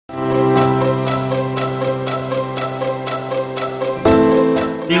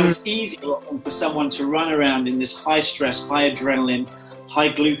easier often for someone to run around in this high stress, high adrenaline, high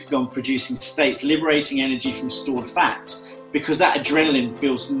glucagon producing states, liberating energy from stored fats, because that adrenaline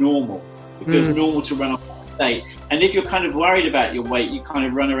feels normal. It feels normal to run off that state. And if you're kind of worried about your weight, you kind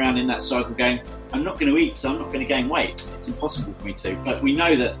of run around in that cycle going, I'm not going to eat, so I'm not going to gain weight. It's impossible for me to. But we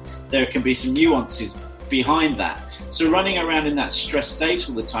know that there can be some nuances behind that. So running around in that stress state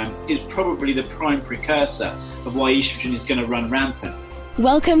all the time is probably the prime precursor of why estrogen is going to run rampant.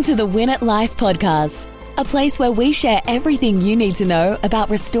 Welcome to the Win at Life podcast, a place where we share everything you need to know about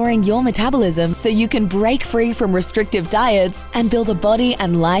restoring your metabolism so you can break free from restrictive diets and build a body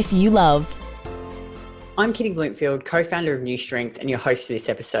and life you love. I'm Keith Littlewood, co-founder of New Strength and your host for this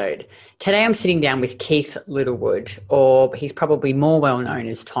episode. Today I'm sitting down with Keith Littlewood, or he's probably more well known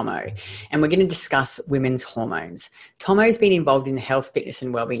as Tomo, and we're going to discuss women's hormones. Tomo's been involved in the health, fitness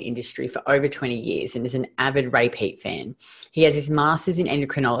and wellbeing industry for over 20 years and is an avid repeat fan. He has his master's in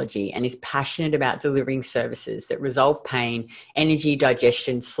endocrinology and is passionate about delivering services that resolve pain, energy,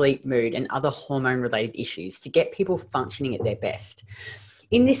 digestion, sleep, mood and other hormone-related issues to get people functioning at their best.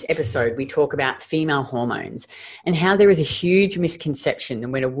 In this episode, we talk about female hormones and how there is a huge misconception that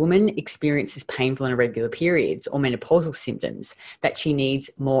when a woman experiences painful and irregular periods or menopausal symptoms, that she needs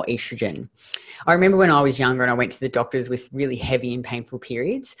more estrogen. I remember when I was younger and I went to the doctors with really heavy and painful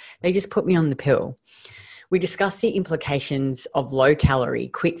periods, they just put me on the pill. We discuss the implications of low-calorie,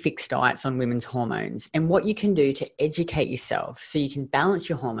 quick-fix diets on women's hormones and what you can do to educate yourself so you can balance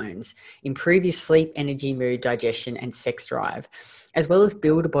your hormones, improve your sleep, energy, mood, digestion, and sex drive, as well as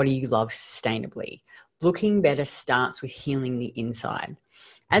build a body you love sustainably. Looking better starts with healing the inside.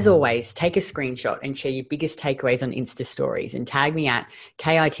 As always, take a screenshot and share your biggest takeaways on Insta stories and tag me at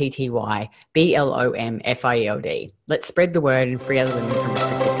KITTYBLOMFIELD. Let's spread the word and free other women from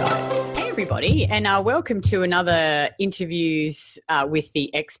restrictive diets. Hey everybody, and welcome to another interviews with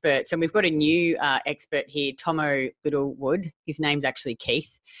the experts. And we've got a new expert here, Tomo Littlewood. His name's actually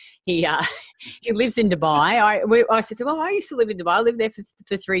Keith. He lives in Dubai. I said to him, well, I used to live in Dubai. I lived there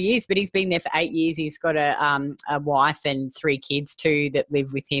for 3 years, but he's been there for 8 years. He's got a wife and 3 kids too that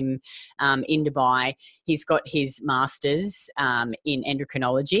live with him in Dubai. He's got his master's in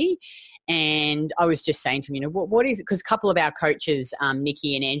endocrinology. And I was just saying to him, what is it? Because a couple of our coaches,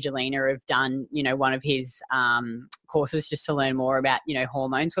 Nikki and Angelina, have done, one of his courses just to learn more about,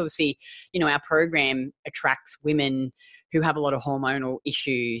 hormones. Obviously, our program attracts women who have a lot of hormonal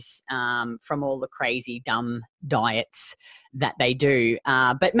issues from all the crazy, dumb diets that they do.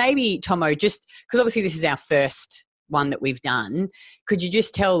 But maybe, Tomo, just because obviously this is our first one that we've done, could you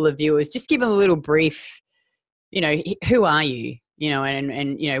just tell the viewers, just give them a little brief, who are you?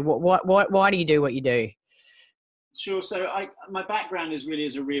 Why do you do what you do? Sure. So my background is really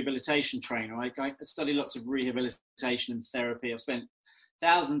as a rehabilitation trainer. I study lots of rehabilitation and therapy. I've spent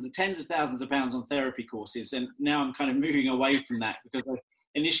tens of thousands of pounds on therapy courses, and now I'm kind of moving away from that because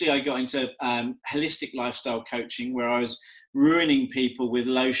initially I got into holistic lifestyle coaching, where I was ruining people with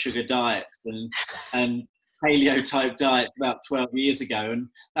low sugar diets and paleo type diets about 12 years ago. And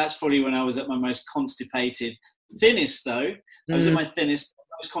that's probably when I was at my most constipated. Thinnest though, I was at my thinnest,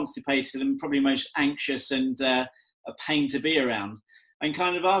 most constipated and probably most anxious and a pain to be around. And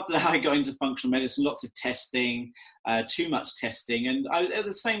kind of after that, I got into functional medicine, lots of testing, too much testing. And at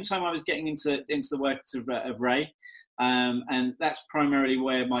the same time, I was getting into the work of Ray. And that's primarily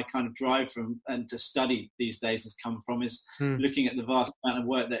where my kind of drive from and to study these days has come from, is looking at the vast amount of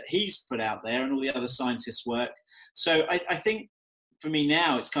work that he's put out there and all the other scientists' work. So I think for me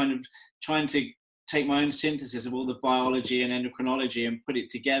now, it's kind of trying to take my own synthesis of all the biology and endocrinology and put it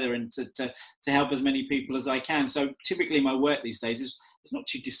together and to help as many people as I can. So typically my work these days is not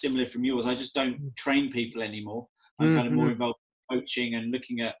too dissimilar from yours. I just don't train people anymore. I'm kind of more involved in coaching and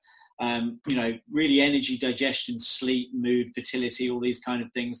looking at, really energy, digestion, sleep, mood, fertility, all these kind of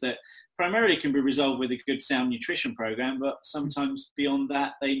things that primarily can be resolved with a good sound nutrition program. But sometimes beyond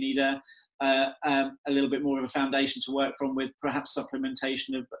that, they need a little bit more of a foundation to work from with perhaps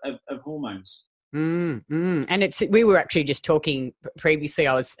supplementation of hormones. And we were actually just talking previously.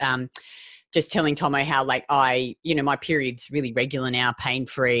 I was just telling Tomo how my period's really regular now,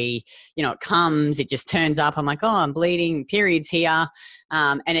 pain-free, it comes, it just turns up. I'm like, oh, I'm bleeding, period's here.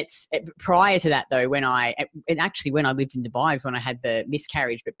 And prior to that though, when I lived in Dubai is when I had the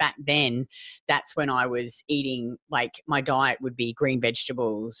miscarriage. But back then, that's when I was eating, my diet would be green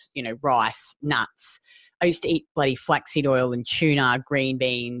vegetables, rice, nuts. I used to eat bloody flaxseed oil and tuna, green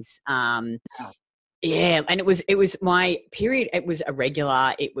beans, Yeah, and it was my period. It was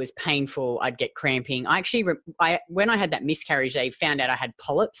irregular. It was painful. I'd get cramping. I actually, when I had that miscarriage, they found out I had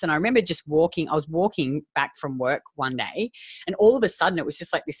polyps, and I remember just walking. I was walking back from work one day, and all of a sudden, it was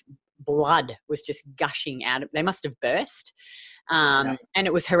just like this blood was just gushing out. They must have burst, and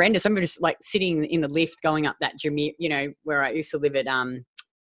it was horrendous. I remember just like sitting in the lift, going up that where I used to live at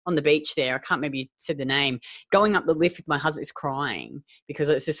on the beach there. I can't remember you said the name. Going up the lift with my husband was crying because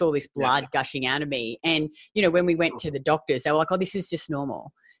it was just all this blood gushing out of me. And, when we went to the doctors, they were like, oh, this is just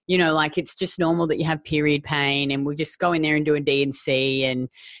normal. Like it's just normal that you have period pain, and we'll just go in there and do a D&C. And,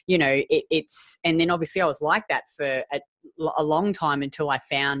 and then obviously I was like that for a long time until I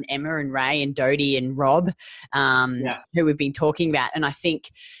found Emma and Ray and Dodie and Rob, who we've been talking about. And I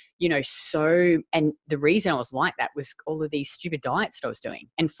think, and the reason I was like that was all of these stupid diets that I was doing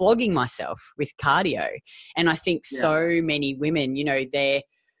and flogging myself with cardio. And I think so many women, they're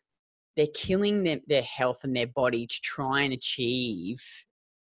killing their health and their body to try and achieve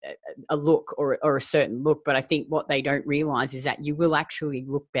a look or a certain look. But I think what they don't realize is that you will actually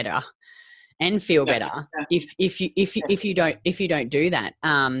look better and feel better if you don't do that.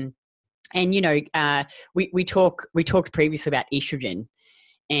 We talked previously about estrogen.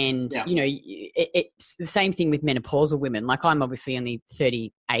 And, it's the same thing with menopausal women. Like I'm obviously only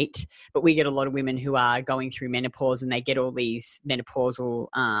 38, but we get a lot of women who are going through menopause and they get all these menopausal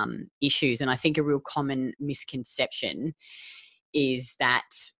issues. And I think a real common misconception is that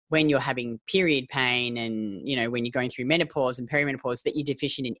when you're having period pain and, when you're going through menopause and perimenopause, that you're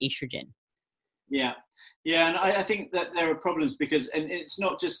deficient in estrogen. Yeah. Yeah. And I think that there are problems because, and it's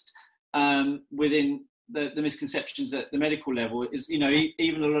not just within the misconceptions at the medical level is,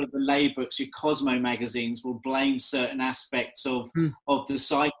 even a lot of the lay books, your Cosmo magazines will blame certain aspects of the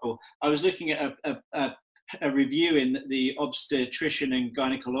cycle. I was looking at a review in the Obstetrician and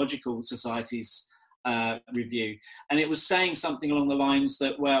Gynecological Society's review, and it was saying something along the lines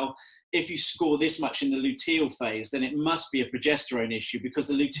that, well, if you score this much in the luteal phase, then it must be a progesterone issue because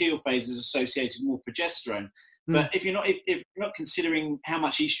the luteal phase is associated with more progesterone. But if you're not considering how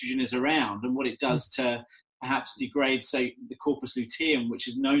much estrogen is around and what it does to perhaps degrade, say, the corpus luteum, which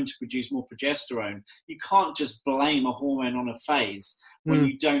is known to produce more progesterone, you can't just blame a hormone on a phase when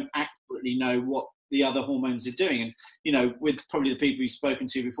you don't accurately know what the other hormones are doing. And, with probably the people you've spoken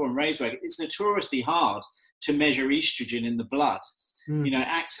to before in Ray's work, it's notoriously hard to measure estrogen in the blood. It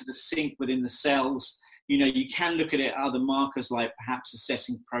acts as a sink within the cells. You can look at it other markers like perhaps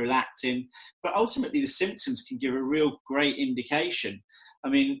assessing prolactin, but ultimately the symptoms can give a real great indication. I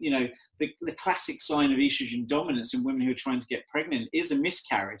mean, the classic sign of estrogen dominance in women who are trying to get pregnant is a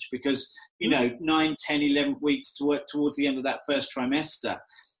miscarriage because, 9, 10, 11 weeks to work towards the end of that first trimester,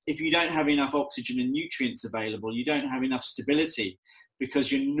 if you don't have enough oxygen and nutrients available, you don't have enough stability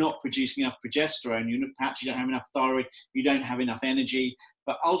because you're not producing enough progesterone, perhaps you don't have enough thyroid, you don't have enough energy,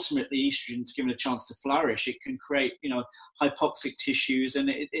 but ultimately estrogen is given a chance to flourish. It can create, hypoxic tissues,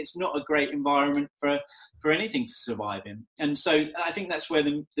 and it's not a great environment for anything to survive in. And so I think that's where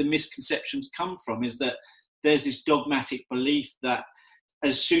the misconceptions come from, is that there's this dogmatic belief that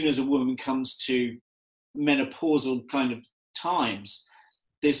as soon as a woman comes to menopausal kind of times,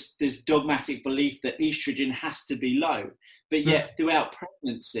 this dogmatic belief that estrogen has to be low. But yet throughout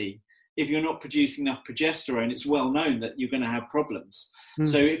pregnancy, if you're not producing enough progesterone, it's well known that you're going to have problems.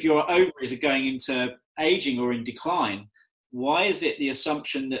 So if your ovaries are going into aging or in decline, why is it the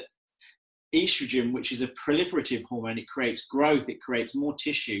assumption that estrogen, which is a proliferative hormone, it creates growth, it creates more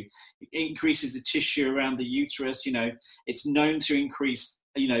tissue, it increases the tissue around the uterus, it's known to increase,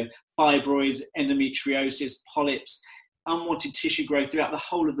 fibroids, endometriosis, polyps, unwanted tissue growth throughout the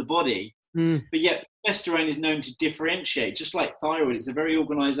whole of the body. But yet progesterone is known to differentiate, just like thyroid. It's a very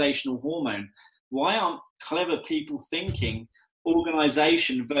organizational hormone. Why aren't clever people thinking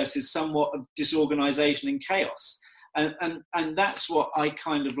organization versus somewhat of disorganization and chaos? And that's what I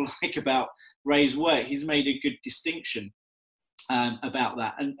kind of like about Ray's work. He's made a good distinction about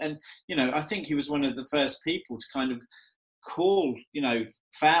that. And I think he was one of the first people to kind of call,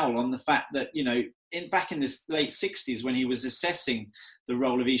 foul on the fact that, back in the late 60s, when he was assessing the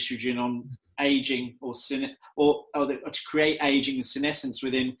role of estrogen on aging or to create aging and senescence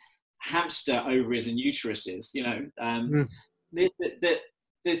within hamster ovaries and uteruses,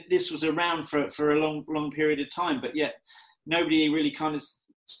 this was around for a long period of time, but yet nobody really kind of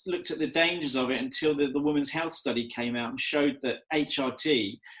looked at the dangers of it until the Women's Health Study came out and showed that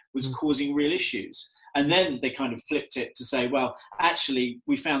HRT was causing real issues. And then they kind of flipped it to say, well, actually,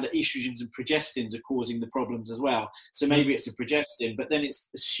 we found that estrogens and progestins are causing the problems as well. So maybe it's a progestin, but then it's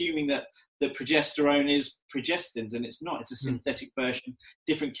assuming that the progesterone is progestins, and it's not. It's a synthetic version,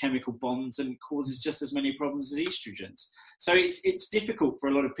 different chemical bonds, and causes just as many problems as estrogens. So it's difficult for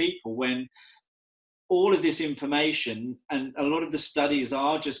a lot of people when all of this information and a lot of the studies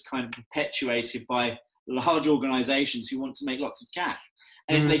are just kind of perpetuated by large organizations who want to make lots of cash.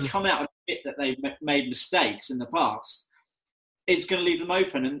 And if they come out and admit that they've made mistakes in the past, it's going to leave them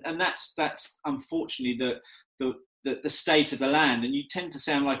open. And that's unfortunately the state of the land. And you tend to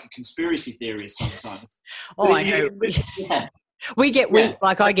sound like a conspiracy theorist sometimes. Oh, I know. Yeah. I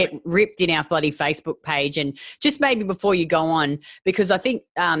get ripped in our bloody Facebook page. And just maybe before you go on, because I think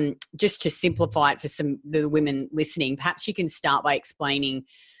just to simplify it for the women listening, perhaps you can start by explaining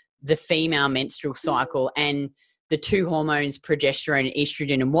the female menstrual cycle and the two hormones, progesterone and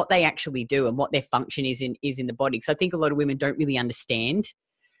estrogen, and what they actually do and what their function is in the body. Because I think a lot of women don't really understand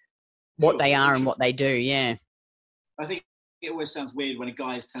what they are and what they do. Yeah. I think it always sounds weird when a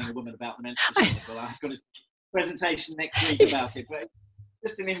guy is telling a woman about the menstrual cycle. I've got a presentation next week about it, but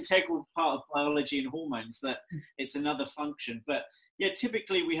just an integral part of biology and hormones, that it's another function. But yeah,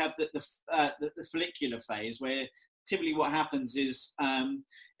 typically we have the follicular phase, where typically what happens is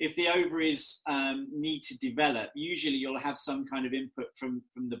if the ovaries need to develop, usually you'll have some kind of input from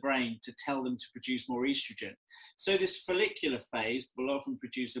the brain to tell them to produce more estrogen. So this follicular phase will often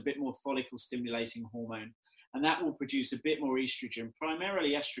produce a bit more follicle stimulating hormone, and that will produce a bit more estrogen,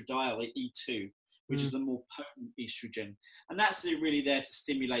 primarily estradiol, E2, which is the more potent estrogen. And that's really there to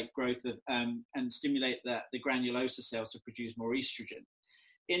stimulate growth of, and stimulate the granulosa cells to produce more estrogen.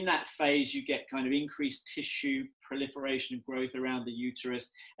 In that phase, you get kind of increased tissue proliferation and growth around the uterus,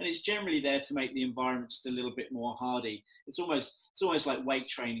 and it's generally there to make the environment just a little bit more hardy. It's almost like weight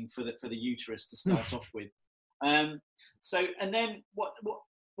training for the uterus to start off with. And then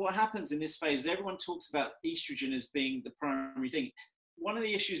what happens in this phase is everyone talks about estrogen as being the primary thing. One of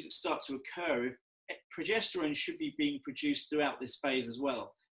the issues that start to occur, progesterone should be being produced throughout this phase as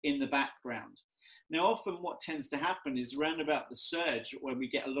well in the background. Now, often what tends to happen is around about the surge when we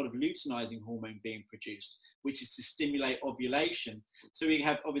get a lot of luteinizing hormone being produced, which is to stimulate ovulation. So we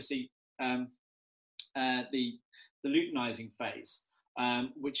have obviously the luteinizing phase,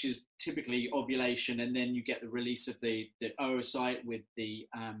 which is typically ovulation, and then you get the release of the oocyte with the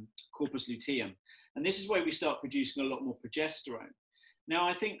corpus luteum. And this is where we start producing a lot more progesterone. Now,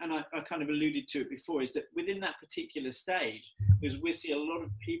 I think, and I kind of alluded to it before, is that within that particular stage, is we see a lot of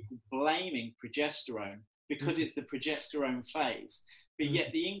people blaming progesterone because it's the progesterone phase, but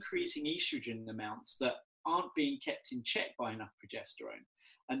yet the increasing estrogen amounts that aren't being kept in check by enough progesterone.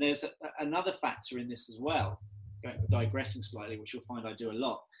 And there's another factor in this as well, digressing slightly, which you'll find I do a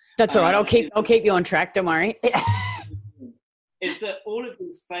lot. That's all right. I'll keep you on track. Don't worry. Is that all of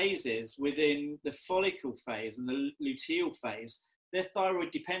these phases within the follicle phase and the luteal phase, they're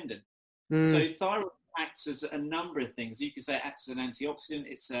thyroid dependent. So thyroid acts as a number of things. You could say it acts as an antioxidant.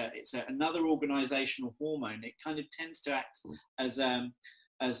 It's another organizational hormone. It kind of tends to act as a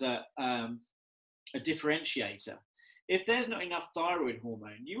differentiator. If there's not enough thyroid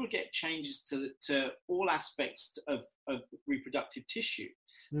hormone, you will get changes to all aspects of reproductive tissue.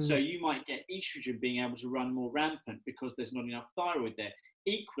 So you might get estrogen being able to run more rampant because there's not enough thyroid there.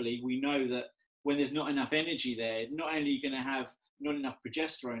 Equally, we know that when there's not enough energy there, not only are you going to have not enough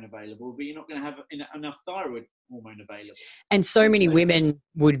progesterone available, but you're not going to have enough thyroid hormone available. And so many women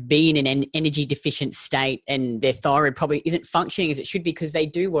would be in an energy deficient state, and their thyroid probably isn't functioning as it should be because they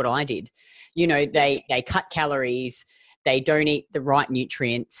do what I did. You know, they cut calories, they don't eat the right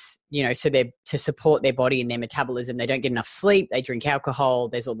nutrients, you know, so they're to support their body and their metabolism. They don't get enough sleep, they drink alcohol,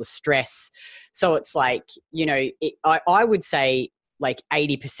 there's all the stress. So it's like, you know, I would say like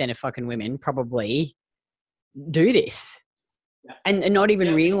 80% of fucking women probably do this. Yeah. And not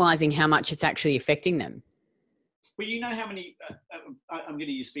even realizing how much it's actually affecting them. Well, you know how many, I'm going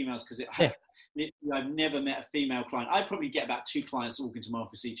to use females because I've never met a female client. I probably get about 2 clients walk into my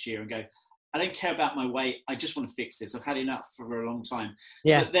office each year and go, I don't care about my weight. I just want to fix this. I've had enough for a long time.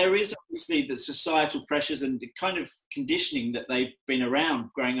 Yeah. But there is obviously the societal pressures and the kind of conditioning that they've been around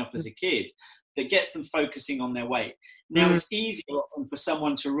growing up as a kid that gets them focusing on their weight. Now, it's easier often for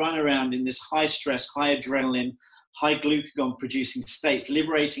someone to run around in this high stress, high adrenaline, high glucagon producing states,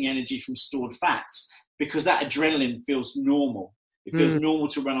 liberating energy from stored fats, because that adrenaline feels normal. It feels normal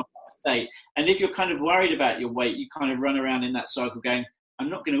to run off that state. And if you're kind of worried about your weight, you kind of run around in that cycle going, I'm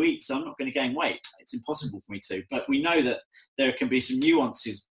not going to eat, so I'm not going to gain weight. It's impossible for me to. But we know that there can be some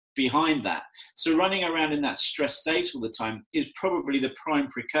nuances behind that. So running around in that stress state all the time is probably the prime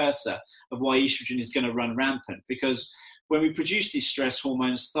precursor of why estrogen is going to run rampant, because when we produce these stress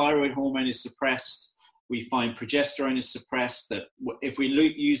hormones, thyroid hormone is suppressed. We find progesterone is suppressed. That if we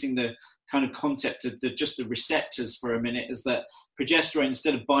look using the kind of concept of just the receptors for a minute, is that progesterone,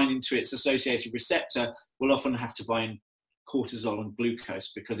 instead of binding to its associated receptor, will often have to bind cortisol and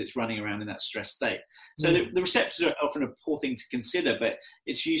glucose because it's running around in that stress state. So the receptors are often a poor thing to consider, but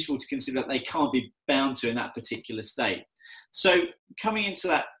it's useful to consider that they can't be bound to in that particular state. So coming into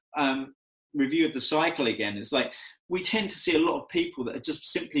that review of the cycle again, it's like we tend to see a lot of people that are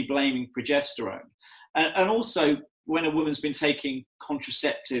just simply blaming progesterone. And also when a woman's been taking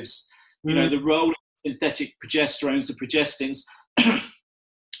contraceptives, you know, the role of synthetic progesterones, the progestins,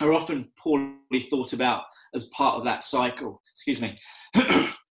 are often poorly thought about as part of that cycle. Excuse me.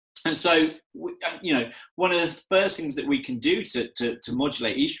 And so, you know, one of the first things that we can do to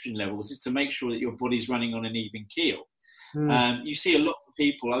modulate estrogen levels is to make sure that your body's running on an even keel. You see a lot of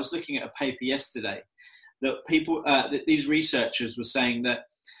people, I was looking at a paper yesterday, that people, that these researchers were saying that,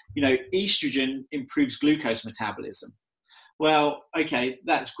 you know, estrogen improves glucose metabolism. Well, okay,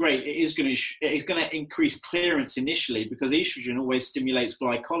 that's great. It is going to increase clearance initially because estrogen always stimulates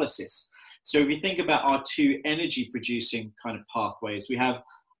glycolysis. So if you think about our two energy-producing kind of pathways, we have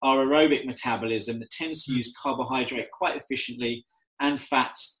our aerobic metabolism that tends to use carbohydrate quite efficiently and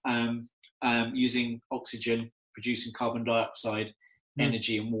fats using oxygen, producing carbon dioxide,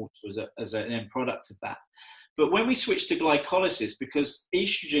 energy and water as an end product of that. But when we switch to glycolysis, because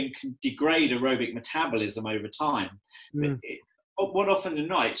estrogen can degrade aerobic metabolism over time, what often than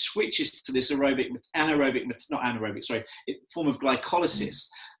not, it switches to this form of glycolysis.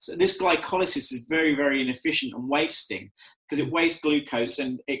 So this glycolysis is very, very inefficient and wasting because it wastes glucose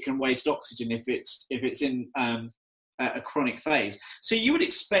and it can waste oxygen if it's in a chronic phase. So you would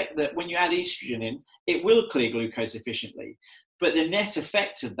expect that when you add estrogen in, it will clear glucose efficiently. But the net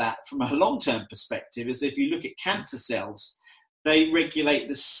effect of that from a long-term perspective is if you look at cancer cells, they regulate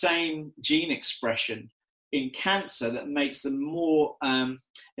the same gene expression in cancer that makes them more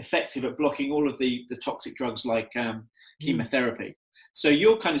effective at blocking all of the toxic drugs like chemotherapy. So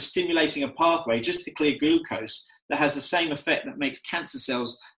you're kind of stimulating a pathway just to clear glucose that has the same effect that makes cancer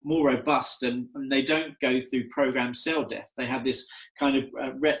cells more robust, and they don't go through programmed cell death. They have this kind of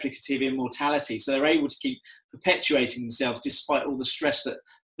replicative immortality. So they're able to keep perpetuating themselves despite all the stress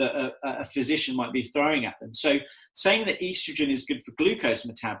that a physician might be throwing at them. So saying that estrogen is good for glucose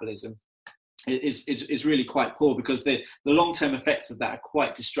metabolism is really quite poor, because the long-term effects of that are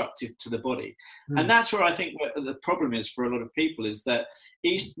quite destructive to the body. And that's where I think the problem is for a lot of people, is that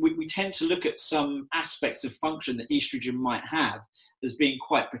we tend to look at some aspects of function that estrogen might have as being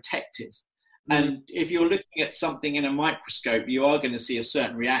quite protective. And if you're looking at something in a microscope, you are going to see a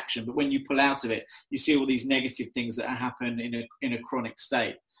certain reaction, but when you pull out of it, you see all these negative things that happen in a chronic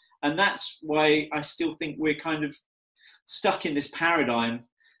state. And that's why I still think we're kind of stuck in this paradigm,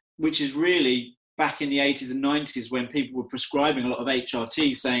 which is really back in the 80s and 90s when people were prescribing a lot of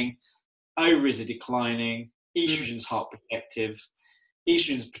HRT, saying ovaries are declining, estrogen's heart protective,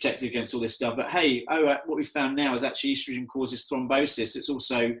 estrogen's protective against all this stuff. But hey, what we found now is actually estrogen causes thrombosis. It's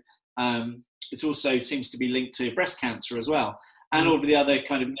also seems to be linked to breast cancer as well, and all of the other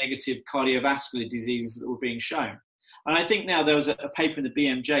kind of negative cardiovascular diseases that were being shown. And I think now there was a paper in the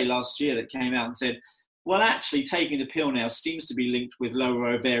BMJ last year that came out and said, well, actually taking the pill now seems to be linked with lower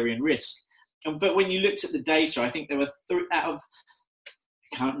ovarian risk. But when you looked at the data, I think there were I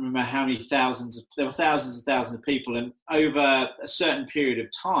can't remember how many there were thousands and thousands of people, and over a certain period of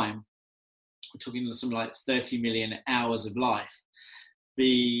time, we're talking something like 30 million hours of life,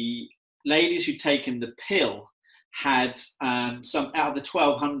 the ladies who'd taken the pill had some out of the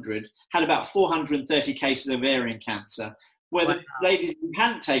 1,200 had about 430 cases of ovarian cancer, where the ladies who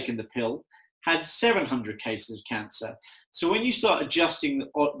hadn't taken the pill had 700 cases of cancer. So when you start adjusting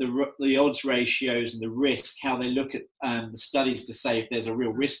the odds ratios and the risk, how they look at the studies to say if there's a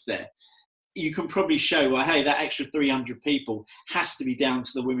real risk there, you can probably show, well, hey, that extra 300 people has to be down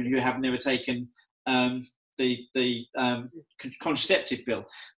to the women who have never taken the contraceptive pill.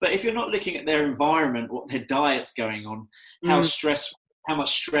 But if you're not looking at their environment, what their diet's going on, how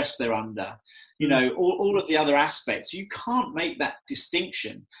much stress they're under, you know, all of the other aspects, you can't make that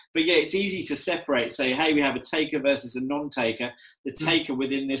distinction. But yeah, it's easy to separate, say, hey, we have a taker versus a non-taker, the taker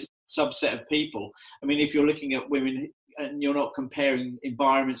within this subset of people. I mean, if you're looking at women and you're not comparing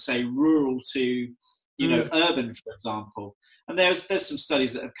environments, say, rural to, you know, urban, for example. And there's some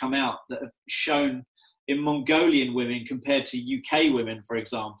studies that have come out that have shown in Mongolian women compared to UK women, for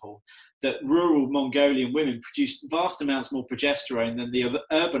example, that rural Mongolian women produced vast amounts more progesterone than the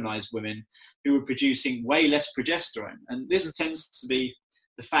urbanized women who were producing way less progesterone. And this tends to be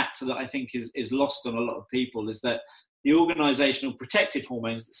the factor that I think is lost on a lot of people, is that the organizational protective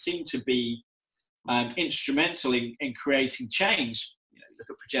hormones that seem to be instrumental in creating change.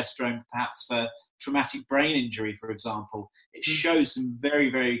 Look at progesterone perhaps for traumatic brain injury, for example. It shows some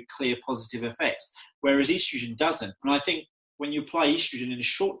very, very clear positive effects, whereas estrogen doesn't. And I think when you apply estrogen in a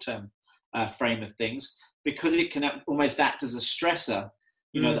short-term frame of things, because it can almost act as a stressor,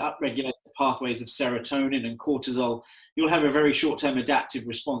 that upregulates the pathways of serotonin and cortisol, you'll have a very short-term adaptive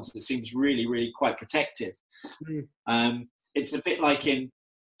response that seems really, really quite protective. It's a bit like in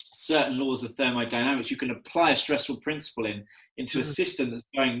certain laws of thermodynamics. You can apply a stressful principle into a system that's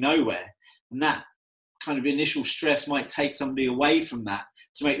going nowhere, and that kind of initial stress might take somebody away from that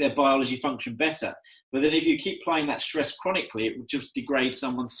to make their biology function better. But then if you keep applying that stress chronically, it will just degrade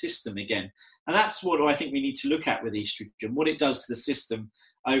someone's system again. And that's what I think we need to look at with estrogen, what it does to the system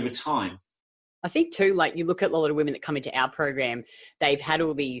over time. I think too, like you look at a lot of women that come into our program, they've had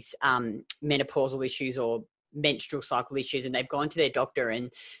all these menopausal issues or menstrual cycle issues, and they've gone to their doctor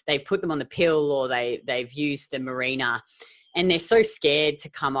and they've put them on the pill, or they've used the Mirena, and they're so scared to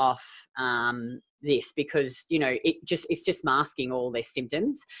come off this because it's just masking all their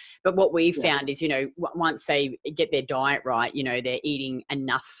symptoms. But what we've found is once they get their diet right, they're eating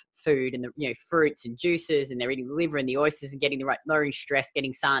enough food and the fruits and juices, and they're eating the liver and the oysters and getting the right, lowering stress,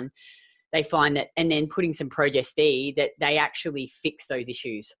 getting sun, they find that, and then putting some Progest-E, that they actually fix those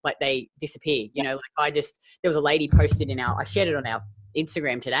issues. Like they disappear. There was a lady posted I shared it on our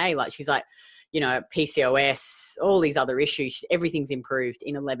Instagram today. Like she's like, PCOS, all these other issues, everything's improved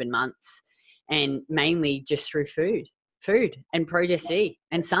in 11 months, and mainly just through food and Progest-E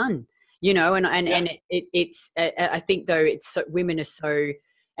and sun, it's, I think though it's women are so,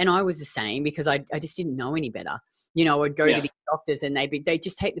 and I was the same because I just didn't know any better. I would go to the doctors and they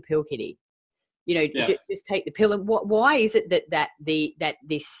just take the pill, Kitty. Just take the pill. And why is it that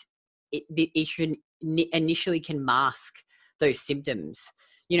this estrogen initially can mask those symptoms?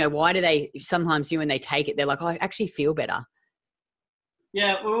 Why do they sometimes when they take it, they're like, I actually feel better.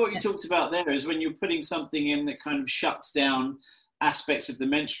 Yeah, well, what you talked about there is when you're putting something in that kind of shuts down aspects of the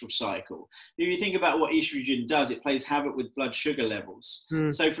menstrual cycle. If you think about what estrogen does, it plays havoc with blood sugar levels.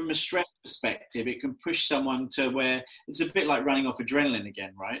 So from a stress perspective, it can push someone to where it's a bit like running off adrenaline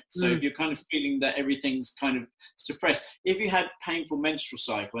again, right? So if you're kind of feeling that everything's kind of suppressed, if you had painful menstrual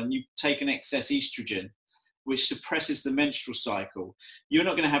cycle and you take an excess estrogen, which suppresses the menstrual cycle, you're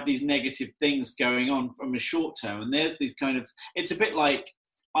not going to have these negative things going on from a short term. And there's these kind of, it's a bit like,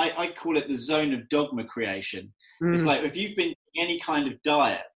 I call it the zone of dogma creation. It's like if you've been any kind of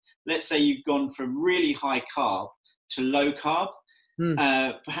diet, let's say you've gone from really high carb to low carb,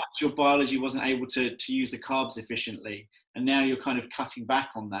 perhaps your biology wasn't able to use the carbs efficiently, and now you're kind of cutting back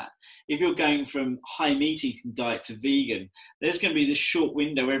on that. If you're going from high meat eating diet to vegan, there's going to be this short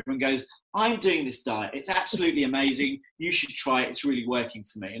window where everyone goes, I'm doing this diet, it's absolutely amazing, you should try it, it's really working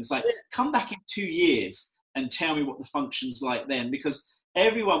for me. And it's like, come back in 2 years and tell me what the function's like then, because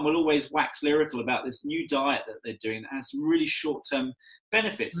everyone will always wax lyrical about this new diet that they're doing that has some really short-term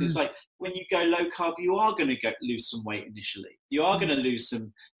benefits. It's like when you go low carb, you are going to lose some weight initially. You are going to lose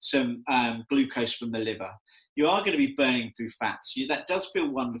some glucose from the liver. You are going to be burning through fats. That does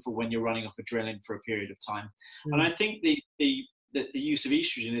feel wonderful when you're running off adrenaline for a period of time. And I think the use of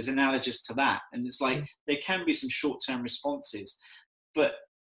estrogen is analogous to that. And it's like there can be some short-term responses, but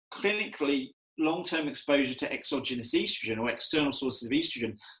clinically, long-term exposure to exogenous estrogen or external sources of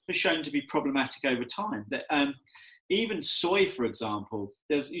estrogen has shown to be problematic over time. That even soy, for example,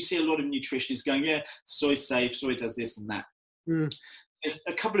 you see a lot of nutritionists going, yeah, soy's safe, soy does this and that. There's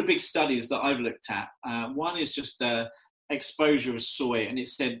a couple of big studies that I've looked at. One is just the exposure of soy, and it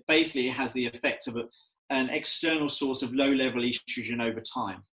said basically it has the effect of an external source of low-level estrogen over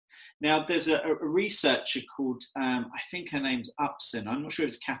time. Now, there's a researcher called, I think her name's Upson. I'm not sure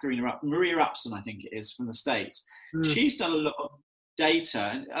if it's Maria Upson, I think it is, from the States. She's done a lot of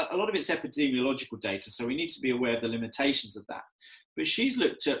data, and a lot of it's epidemiological data, so we need to be aware of the limitations of that. But she's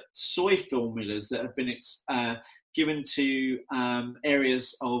looked at soy formulas that have been given to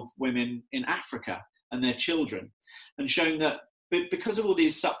areas of women in Africa and their children, and shown that because of all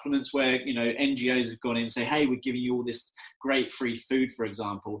these supplements where, NGOs have gone in and say, hey, we're giving you all this great free food, for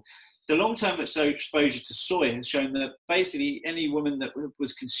example, the long-term exposure to soy has shown that basically any woman that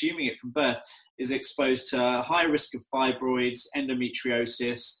was consuming it from birth is exposed to high risk of fibroids,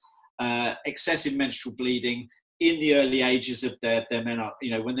 endometriosis, excessive menstrual bleeding in the early ages of their menopause.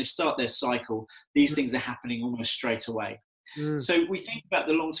 When they start their cycle, these things are happening almost straight away. So we think about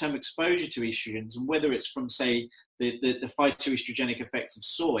the long-term exposure to estrogens and whether it's from, say, the phytoestrogenic effects of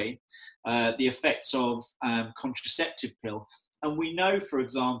soy, the effects of contraceptive pill. And we know, for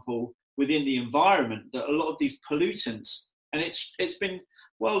example, within the environment that a lot of these pollutants, and it's been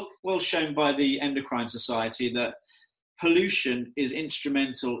well shown by the Endocrine Society that pollution is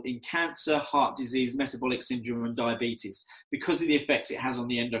instrumental in cancer, heart disease, metabolic syndrome, and diabetes because of the effects it has on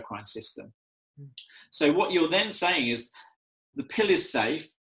the endocrine system. So what you're then saying is the pill is safe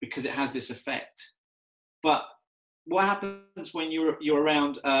because it has this effect. But what happens when you're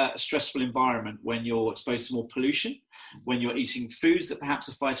around a stressful environment, when you're exposed to more pollution, when you're eating foods that perhaps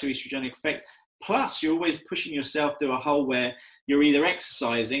have phytoestrogenic effect, plus you're always pushing yourself through a hole where you're either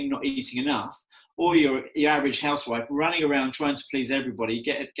exercising, not eating enough, or you're your average housewife running around trying to please everybody,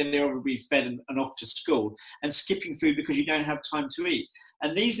 get everybody fed and off to school, and skipping food because you don't have time to eat.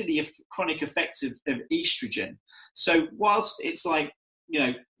 And these are the chronic effects of estrogen. So whilst it's like,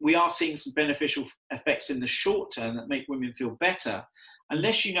 we are seeing some beneficial effects in the short term that make women feel better,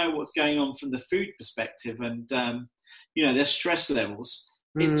 unless you know what's going on from the food perspective and, their stress levels,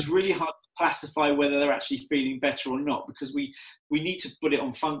 it's really hard to classify whether they're actually feeling better or not, because we need to put it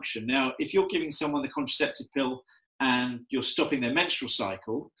on function. Now, if you're giving someone the contraceptive pill and you're stopping their menstrual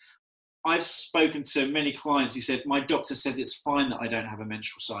cycle, I've spoken to many clients who said, my doctor says it's fine that I don't have a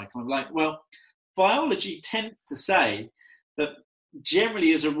menstrual cycle. I'm like, well, biology tends to say that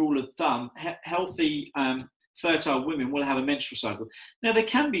generally, as a rule of thumb, healthy, fertile women will have a menstrual cycle. Now, there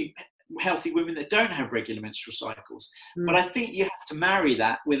can be healthy women that don't have regular menstrual cycles, but I think you have to marry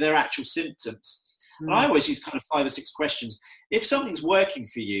that with their actual symptoms. And I always use kind of 5 or 6 questions. If something's working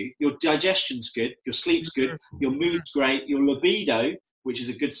for you, your digestion's good, your sleep's good, your mood's great, your libido, which is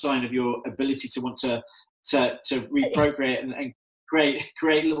a good sign of your ability to want to reprocreate and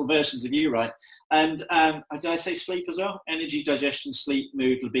create little versions of you, right? And did I say sleep as well? Energy, digestion, sleep,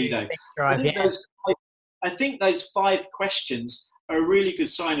 mood, libido. I think those 5 questions are a really good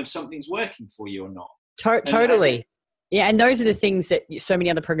sign of something's working for you or not. Totally. Yeah, and those are the things that so many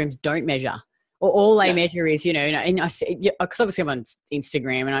other programs don't measure. Or all they measure is, and I see, because obviously I'm on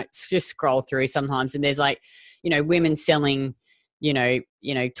Instagram and I just scroll through sometimes and there's like, women selling,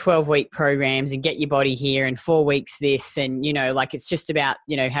 12-week programs and get your body here and 4 weeks this and, like it's just about,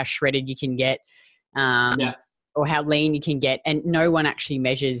 how shredded you can get or how lean you can get. And no one actually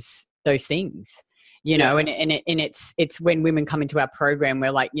measures those things. And it's when women come into our program,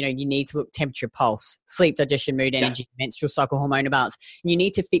 we're like, you need to look temperature, pulse, sleep, digestion, mood, energy, menstrual cycle, hormone balance. You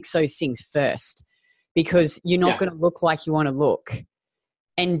need to fix those things first because you're not going to look like you want to look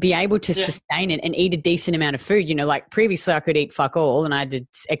and be able to sustain it and eat a decent amount of food. Like previously I could eat fuck all and I did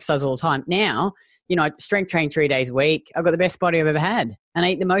exercise all the time. Now, I strength train 3 days a week. I've got the best body I've ever had and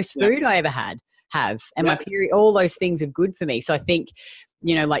I eat the most food I ever have. And my period, all those things are good for me. So I think,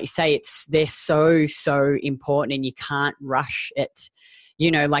 like you say, they're so important and you can't rush it.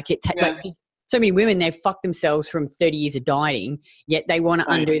 Like so many women, they've fucked themselves from 30 years of dieting, yet they want to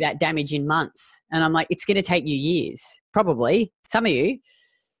undo that damage in months. And I'm like, it's going to take you years, probably. Some of you,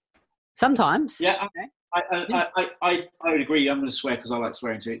 sometimes. Yeah, I would agree. I'm going to swear because I like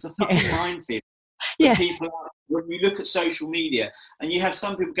swearing too. It's a fucking minefield. People, when you look at social media and you have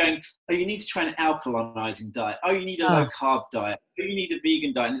some people going, oh, you need to try an alkalizing diet. Oh, you need a low carb diet. Oh, you need a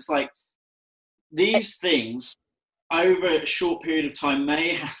vegan diet. And it's like these things over a short period of time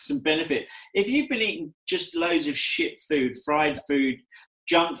may have some benefit. If you've been eating just loads of shit food, fried food,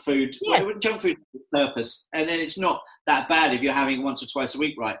 junk food, junk food for purpose, and then it's not that bad if you're having it once or twice a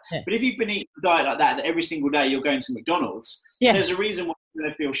week, right? But if you've been eating a diet like that every single day you're going to McDonald's, there's a reason why you're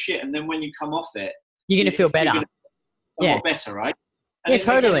going to feel shit, and then when you come off it, you're going to feel better. You're gonna feel better, right? And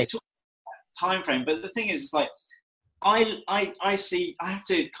totally. Time frame, but the thing is, it's like I see. I have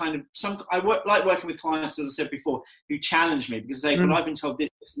to kind of like working with clients, as I said before, who challenge me because they say, "Well, I've been told this,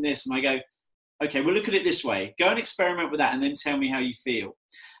 and this," and I go, "Okay, well, look at it this way. Go and experiment with that, and then tell me how you feel."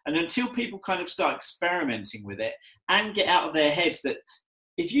 And until people kind of start experimenting with it and get out of their heads that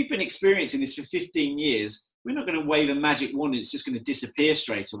if you've been experiencing this for 15 years, we're not going to wave a magic wand and it's just going to disappear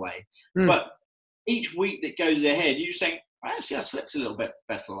straight away. But each week that goes ahead, you're saying, actually, I slept a little bit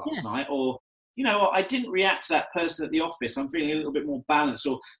better last night, or, I didn't react to that person at the office. I'm feeling a little bit more balanced,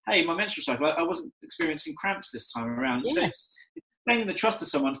 or, hey, my menstrual cycle, I wasn't experiencing cramps this time around. So it's paying the trust of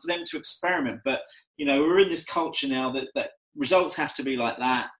someone for them to experiment. But, we're in this culture now that results have to be like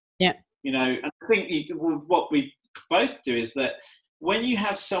that. Yeah. And I think what we both do is that when you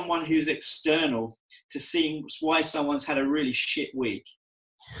have someone who's external to seeing why someone's had a really shit week,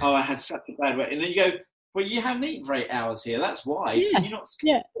 oh, I had such a bad week, and then you go, well, you haven't eaten for 8 hours here. That's why. Yeah. You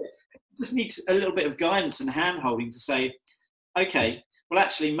just need a little bit of guidance and hand-holding to say, okay, well,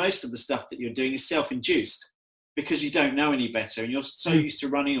 actually, most of the stuff that you're doing is self-induced because you don't know any better and you're so used to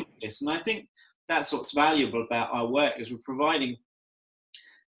running on this. And I think that's what's valuable about our work, is we're providing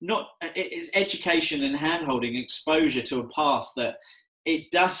it's education and hand-holding, exposure to a path that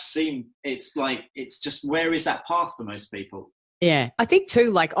it does seem, it's just, where is that path for most people? Yeah. I think too,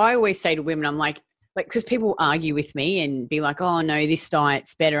 like I always say to women, I'm like, because people argue with me and be like, oh no, this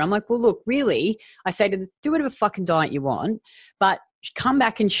diet's better. I'm like, well, look, really, I say to them, do whatever fucking diet you want, but come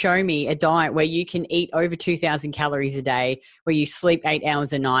back and show me a diet where you can eat over 2,000 calories a day, where you sleep 8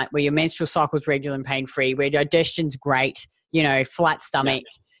 hours a night, where your menstrual cycle's regular and pain-free, where digestion's great, flat stomach,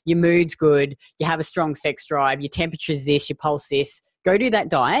 your mood's good, you have a strong sex drive, your temperature's this, your pulse this. Go do that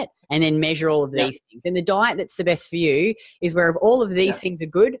diet and then measure all of these things. And the diet that's the best for you is where all of these things are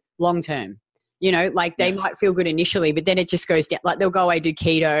good long-term. They might feel good initially, but then it just goes down. Like they'll go away, do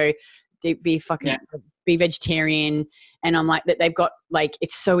keto, be vegetarian. And I'm like, that they've got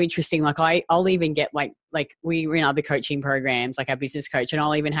it's so interesting. Like I'll even get like we were in other coaching programs, like our business coach, and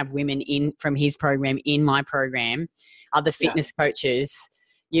I'll even have women from his program in my program, other fitness coaches,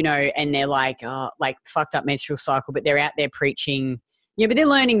 and they're fucked up menstrual cycle, but they're out there preaching. Yeah, but they're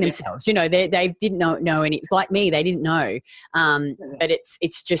learning themselves. They didn't know, and it's like me, they didn't know. But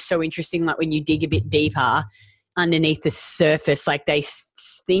it's just so interesting. Like when you dig a bit deeper underneath the surface, like they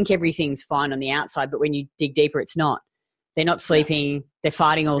think everything's fine on the outside, but when you dig deeper, it's not. They're not sleeping. They're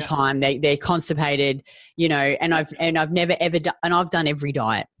fighting all the time. They're constipated. And I've never ever done, and I've done every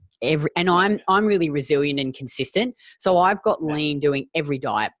diet. I'm really resilient and consistent. So I've got lean doing every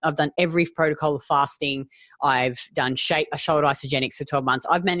diet. I've done every protocol of fasting. I've done shoulder isogenics for 12 months.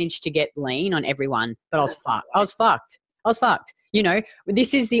 I've managed to get lean on everyone, but I was fucked.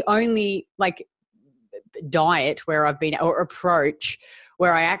 This is the only diet where I've been, or approach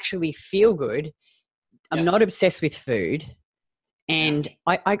where I actually feel good. I'm not obsessed with food. And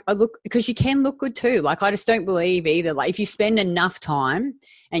I look, because you can look good too. Like, I just don't believe either. Like, if you spend enough time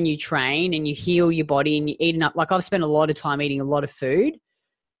and you train and you heal your body and you eat enough, like I've spent a lot of time eating a lot of food,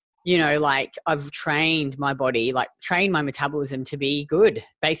 I've trained my body, trained my metabolism to be good,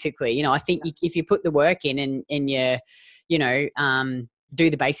 basically. I think if you put the work in and you, do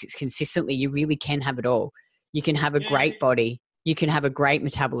the basics consistently, you really can have it all. You can have a great body. You can have a great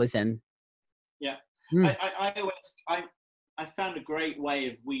metabolism. Yeah. I found a great way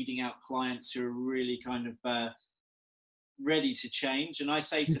of weeding out clients who are really kind of ready to change. And I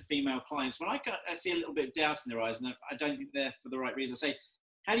say to female clients, when I see a little bit of doubt in their eyes, and I don't think they're for the right reason, I say,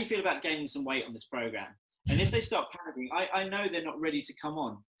 how do you feel about gaining some weight on this program? And if they start panicking, I know they're not ready to come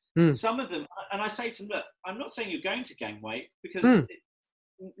on. Some of them, and I say to them, look, I'm not saying you're going to gain weight, because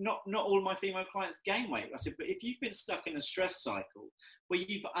not all of my female clients gain weight. I said, but if you've been stuck in a stress cycle where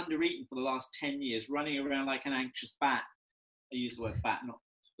you've undereaten for the last 10 years, running around like an anxious bat, I use the word bat, not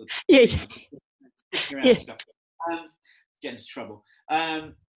stuff. Get into trouble.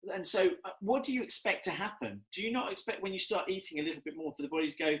 And so what do you expect to happen? Do you not expect, when you start eating a little bit more, for the body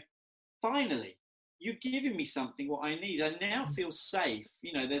to go, finally, you're giving me something what I need. I now feel safe.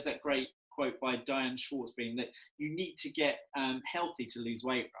 There's that great quote by Diane Schwartz, being that you need to get healthy to lose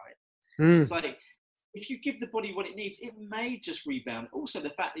weight, right? It's like, if you give the body what it needs, it may just rebound. Also, the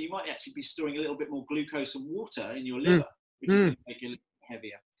fact that you might actually be storing a little bit more glucose and water in your liver, which is going to make you a little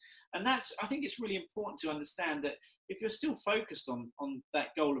heavier. And I think it's really important to understand that if you're still focused on that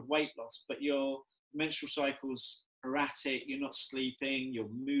goal of weight loss, but your menstrual cycle's erratic, you're not sleeping, your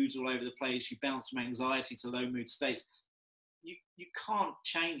mood's all over the place, you bounce from anxiety to low mood states, you can't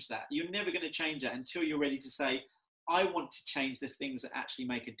change that. You're never going to change that until you're ready to say, I want to change the things that actually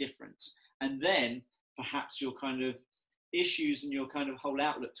make a difference. And then perhaps your kind of issues and your kind of whole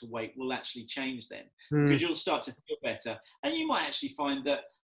outlook to weight will actually change then, because you'll start to feel better. And you might actually find that,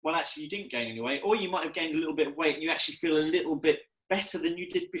 well, actually you didn't gain any weight, or you might have gained a little bit of weight and you actually feel a little bit better than you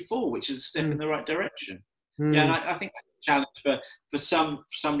did before, which is a step in the right direction. Yeah, and I think that's a challenge for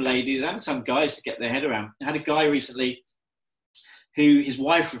some ladies and some guys to get their head around. I had a guy recently who, his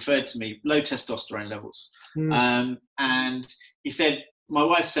wife referred to me, low testosterone levels. And he said, my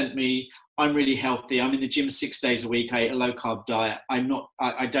wife sent me, I'm really healthy. I'm in the gym 6 days a week. I eat a low carb diet.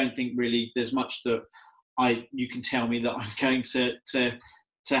 I don't think really there's much that you can tell me that I'm going to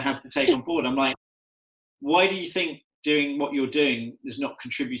have to take on board. I'm like, why do you think doing what you're doing is not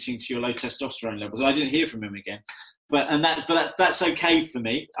contributing to your low testosterone levels? And I didn't hear from him again. But that's okay for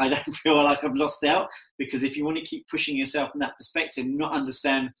me. I don't feel like I've lost out, because if you want to keep pushing yourself in that perspective, not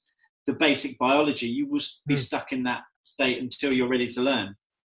understand the basic biology, you will be stuck in that state until you're ready to learn.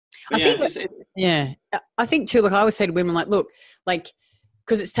 But I think too, look, I always say to women, look, because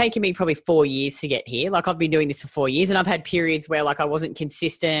it's taken me probably 4 years to get here. Like I've been doing this for 4 years, and I've had periods where like I wasn't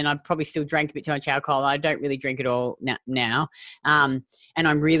consistent, and I probably still drank a bit too much alcohol. I don't really drink at all now. And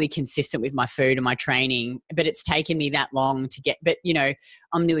I'm really consistent with my food and my training, but it's taken me that long to get, but you know,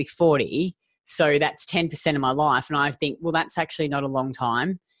 I'm nearly 40. So that's 10% of my life. And I think, well, that's actually not a long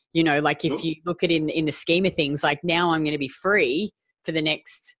time. You know, like if you look at it in the scheme of things, like now I'm going to be free for the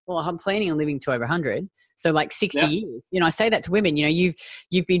next, well, I'm planning on living to over 100. So like 60 years, you know, I say that to women, you know,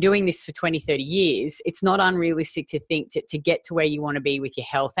 you've been doing this for 20, 30 years. It's not unrealistic to think to get to where you want to be with your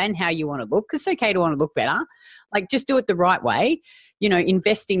health and how you want to look. 'Cause it's okay to want to look better. Like just do it the right way. You know,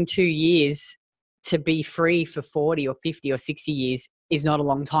 investing 2 years to be free for 40 or 50 or 60 years is not a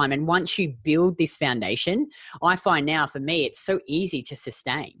long time. And once you build this foundation, I find now for me, it's so easy to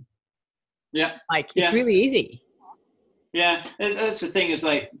sustain. Yeah. Like it's really easy. Yeah, that's the thing is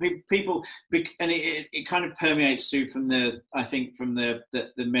like people, and it kind of permeates through from the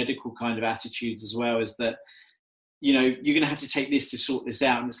medical kind of attitudes as well, is that, you know, you're going to have to take this to sort this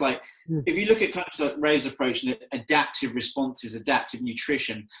out. And it's like, if you look at kind of like Ray's approach and adaptive responses, adaptive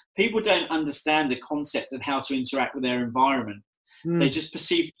nutrition, people don't understand the concept of how to interact with their environment. They just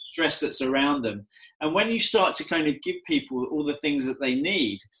perceive the stress that's around them. And when you start to kind of give people all the things that they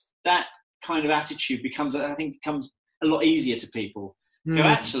need, that kind of attitude becomes a lot easier to people. Go,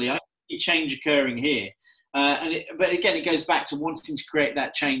 actually, I see change occurring here. But again, it goes back to wanting to create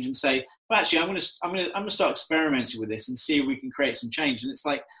that change and say, well, actually, I'm going to start experimenting with this and see if we can create some change. And it's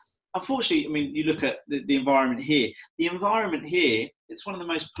like, unfortunately, I mean, you look at the environment here. The environment here, it's one of the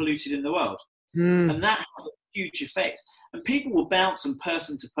most polluted in the world. And that has a huge effect. And people will bounce from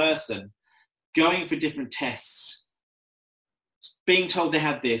person to person, going for different tests, being told they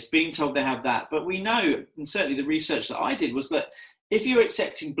have this, being told they have that. But we know, and certainly the research that I did was that if you're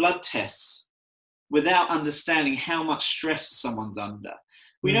accepting blood tests without understanding how much stress someone's under,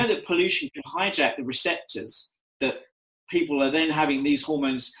 we know that pollution can hijack the receptors that people are then having these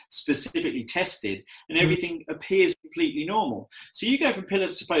hormones specifically tested, and everything appears completely normal. So you go from pillar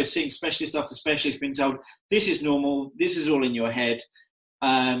to post, seeing specialist after specialist, being told, this is normal, this is all in your head,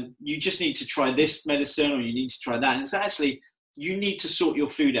 you just need to try this medicine, or you need to try that. And it's actually, you need to sort your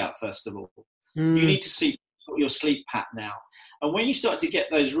food out first of all. You need to sort your sleep pattern out. And when you start to get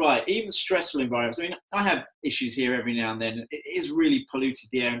those right, even stressful environments, I mean, I have issues here every now and then. It is really polluted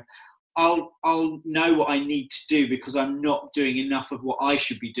the air. I'll know what I need to do because I'm not doing enough of what I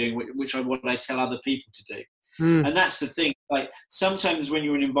should be doing, what I tell other people to do. And that's the thing. Like sometimes when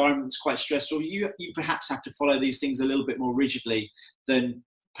you're in an environment that's quite stressful, you perhaps have to follow these things a little bit more rigidly than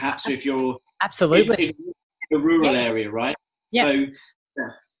perhaps if you're in a rural area, right? Yeah. So,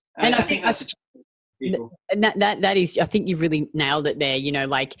 and I think that's a people. And that is, I think you've really nailed it there. You know,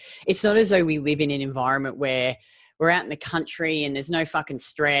 like it's not as though we live in an environment where we're out in the country and there's no fucking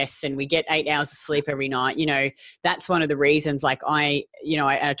stress and we get 8 hours of sleep every night. You know, that's one of the reasons, like I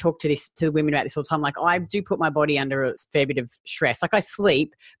talk to the women about this all the time. Like I do put my body under a fair bit of stress. Like I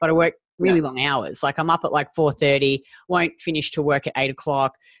sleep, but I work really long hours. Like I'm up at like 4:30, won't finish to work at 8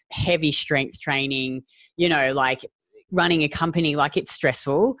 o'clock, heavy strength training, you know, like running a company, like it's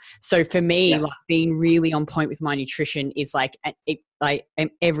stressful. So for me, like being really on point with my nutrition is like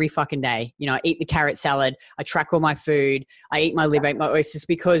every fucking day. You know, I eat the carrot salad, I track all my food, I eat my liver, I eat my oysters,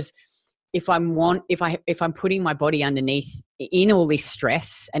 because if I'm putting my body underneath in all this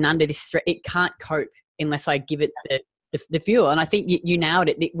stress and under this stress, it can't cope unless I give it the fuel. And I think you nailed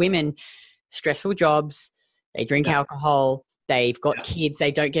it. The women, stressful jobs, they drink alcohol, they've got kids,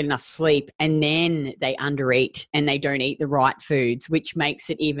 they don't get enough sleep, and then they undereat and they don't eat the right foods, which makes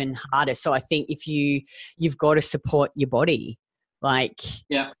it even harder. So I think if you've got to support your body, like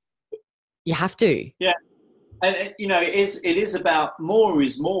you have to. Yeah. And you know, it is about more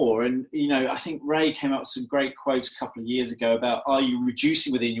is more. And you know, I think Ray came up with some great quotes a couple of years ago about, are you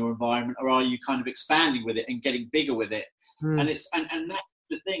reducing within your environment, or are you kind of expanding with it and getting bigger with it? And it's and that's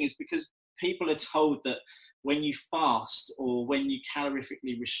the thing, is because people are told that when you fast or when you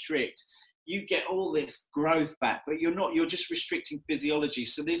calorifically restrict, you get all this growth back, but you're not, you're just restricting physiology.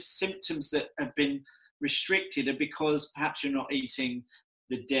 So these symptoms that have been restricted are because perhaps you're not eating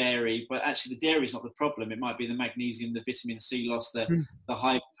the dairy, but actually the dairy is not the problem. It might be the magnesium, the vitamin C loss, the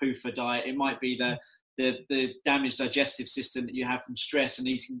high PUFA diet. It might be the damaged digestive system that you have from stress and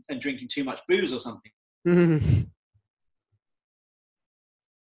eating and drinking too much booze or something.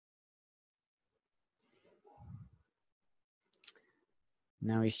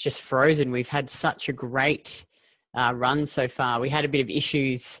 No, he's just frozen. We've had such a great run so far. We had a bit of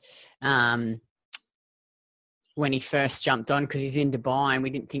issues when he first jumped on because he's in Dubai and we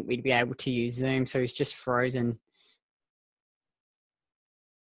didn't think we'd be able to use Zoom. So he's just frozen.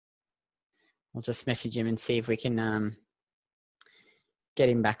 I'll just message him and see if we can get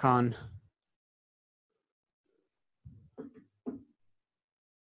him back on.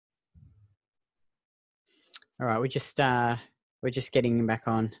 All right, we're just getting him back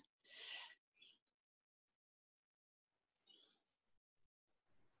on.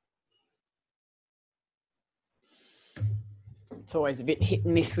 It's always a bit hit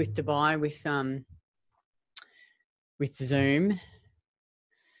and miss with Dubai with Zoom.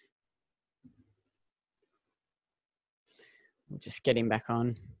 We'll just get him back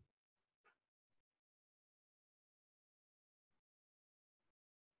on.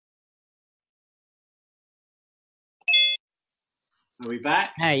 Are we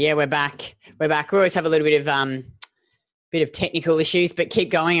back? Hey, yeah, we're back. We're back. We always have a little bit of technical issues, but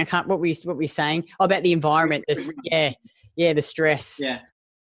keep going. I can't. What were you saying? Oh, about the environment. The stress. Yeah.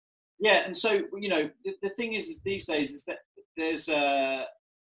 And so, you know, the thing is these days is that there's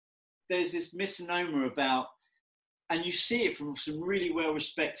this misnomer about, and you see it from some really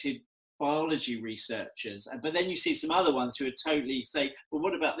well-respected biology researchers, but then you see some other ones who are totally say, well,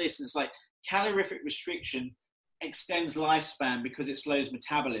 what about this? And it's like calorific restriction extends lifespan because it slows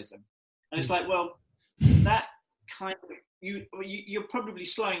metabolism. And it's like, well, that kind of, you're probably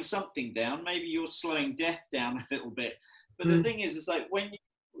slowing something down. Maybe you're slowing death down a little bit. But the thing is, it's like when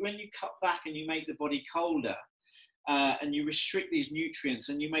you cut back and you make the body colder and you restrict these nutrients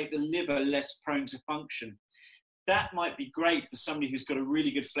and you make the liver less prone to function, that might be great for somebody who's got a really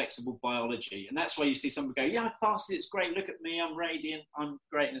good flexible biology. And that's why you see someone go, yeah, I fasted, it's great. Look at me, I'm radiant, I'm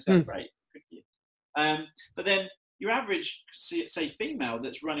great. And it's like, great, good for you. But then your average, say, female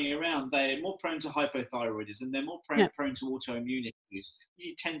that's running around, they're more prone to hypothyroidism, they're more prone to autoimmune issues,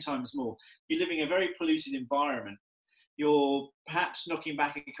 usually 10 times more. You're living in a very polluted environment. You're perhaps knocking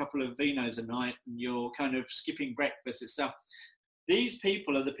back a couple of vinos a night and you're kind of skipping breakfast and stuff. These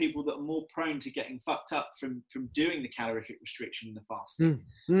people are the people that are more prone to getting fucked up from doing the calorific restriction and the fasting,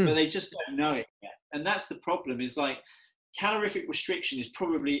 but they just don't know it yet. And that's the problem, is like calorific restriction is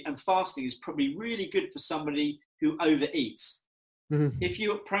probably, and fasting is probably really good for somebody who overeats. If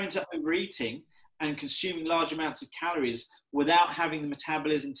you're prone to overeating and consuming large amounts of calories without having the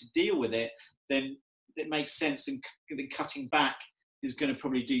metabolism to deal with it, then it makes sense, and cutting back is going to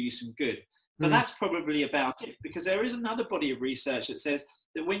probably do you some good. But that's probably about it, because there is another body of research that says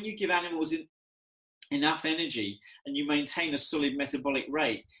that when you give animals enough energy and you maintain a solid metabolic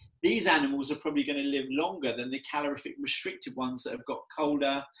rate, these animals are probably going to live longer than the calorific restricted ones that have got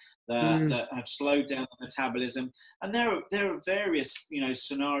colder, that have slowed down the metabolism. And there are various, you know,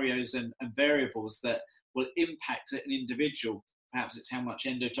 scenarios and variables that will impact an individual. Perhaps it's how much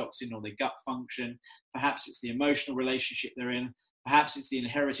endotoxin or their gut function. Perhaps it's the emotional relationship they're in. Perhaps it's the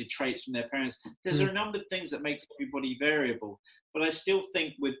inherited traits from their parents. There's a number of things that makes everybody variable. But I still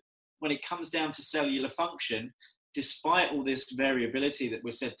think when it comes down to cellular function, despite all this variability that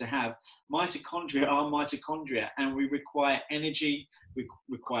we're said to have, mitochondria are mitochondria, and we require energy, we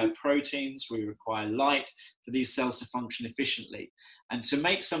require proteins, we require light for these cells to function efficiently. And to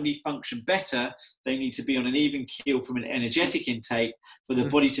make somebody function better, they need to be on an even keel from an energetic intake for the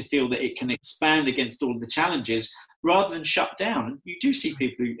body to feel that it can expand against all the challenges rather than shut down. And you do see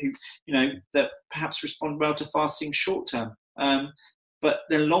people who you know, that perhaps respond well to fasting short term. But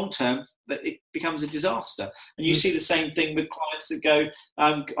then long term, that it becomes a disaster. And you see the same thing with clients that go,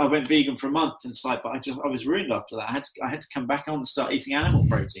 I went vegan for a month, and it's like, but I was ruined after that. I had to come back on and start eating animal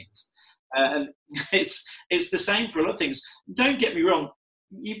proteins. And it's the same for a lot of things. Don't get me wrong.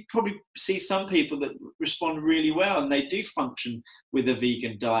 You probably see some people that respond really well and they do function with a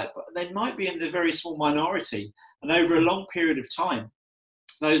vegan diet, but they might be in the very small minority. And over a long period of time,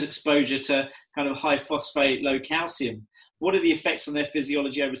 those exposure to kind of high phosphate, low calcium, what are the effects on their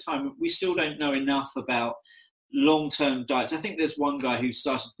physiology over time? We still don't know enough about long-term diets. I think there's one guy who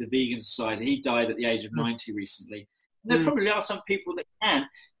started the Vegan Society. He died at the age of 90 recently. And there probably are some people that can.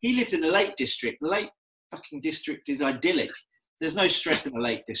 He lived in the Lake District. The Lake fucking District is idyllic. There's no stress in the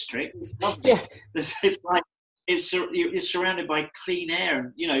Lake District. It's lovely. It's like you're surrounded by clean air,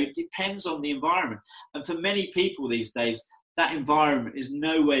 and you know, it depends on the environment. And for many people these days, that environment is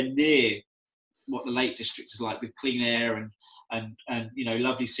nowhere near what the Lake District is like, with clean air and you know,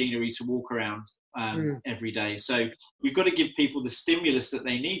 lovely scenery to walk around every day. So we've got to give people the stimulus that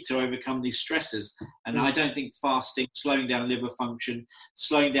they need to overcome these stresses. And I don't think fasting, slowing down liver function,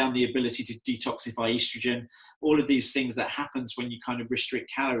 slowing down the ability to detoxify estrogen, all of these things that happens when you kind of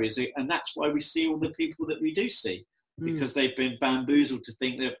restrict calories. And that's why we see all the people that we do see, because they've been bamboozled to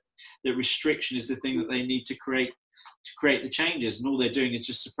think that restriction is the thing that they need to create the changes, and all they're doing is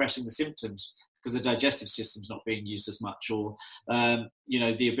just suppressing the symptoms. because the digestive system's not being used as much, or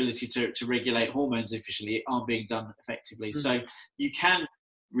the ability to regulate hormones efficiently aren't being done effectively. So you can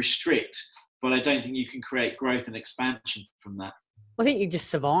restrict, but I don't think you can create growth and expansion from that. I think you just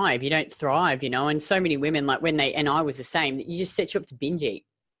survive. You don't thrive, and so many women, like and I was the same, you just set you up to binge eat.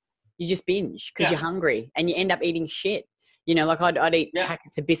 You just binge because you're hungry and you end up eating shit. Like I'd eat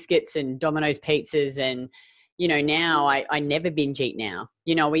packets of biscuits and Domino's pizzas, and, now I never binge eat now.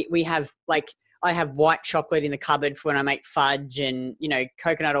 We have I have white chocolate in the cupboard for when I make fudge and,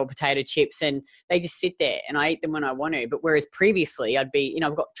 coconut or potato chips, and they just sit there and I eat them when I want to. But whereas previously I'd be,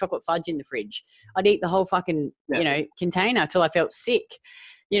 I've got chocolate fudge in the fridge. I'd eat the whole fucking, container till I felt sick,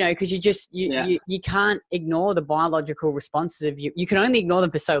 because you can't ignore the biological responses of you. You can only ignore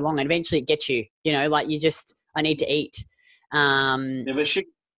them for so long and eventually it gets you, I need to eat. But sugar's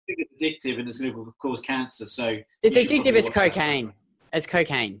addictive and it's going to cause cancer. So it's addictive as cocaine. As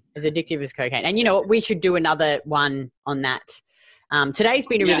addictive as cocaine. And you know what? We should do another one on that. Today's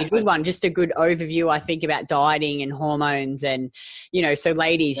been a really good one, just a good overview, I think, about dieting and hormones. And, so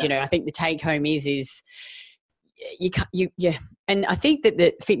ladies, I think the take home is and I think that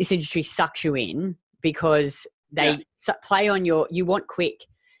the fitness industry sucks you in because they play on you want quick.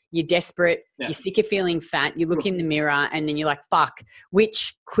 You're desperate. You're sick of feeling fat. You look in the mirror and then you're like, fuck,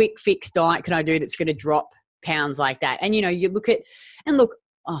 which quick fix diet can I do that's going to drop pounds like that? And, you look,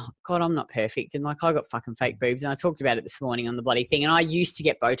 oh God, I'm not perfect. And I got fucking fake boobs. And I talked about it this morning on the bloody thing. And I used to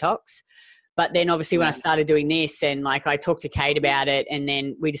get Botox, but then obviously when I started doing this and I talked to Kate about it and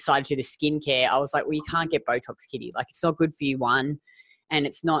then we decided to do the skincare, I was like, well, you can't get Botox, Kitty. It's not good for you, one, and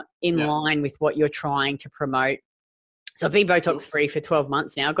it's not in line with what you're trying to promote. So I've been Botox free for 12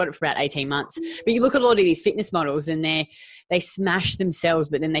 months now. I've got it for about 18 months. But you look at a lot of these fitness models and they smash themselves,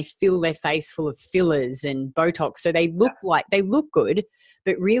 but then they fill their face full of fillers and Botox. So they look good,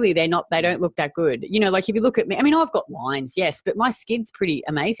 but really they don't look that good. If you look at me, I've got lines, yes, but my skin's pretty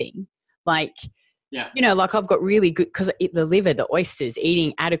amazing. I've got really good, because I eat the liver, the oysters,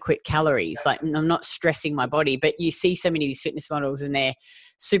 eating adequate calories. I'm not stressing my body, but you see so many of these fitness models and they're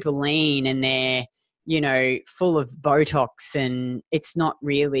super lean and they're, full of Botox, and it's not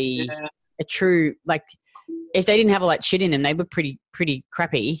really a true, if they didn't have all that shit in them, they look pretty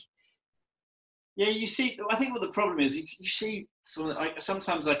crappy. Yeah, you see, I think what the problem is, you see,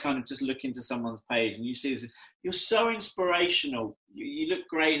 sometimes I kind of just look into someone's page and you see this, you're so inspirational, you look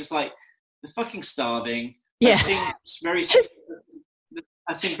great, it's like, they're fucking starving. Yeah.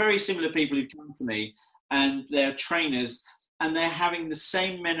 I've seen very similar people who come to me and they're trainers and they're having the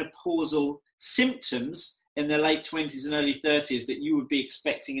same menopausal symptoms in their late 20s and early 30s that you would be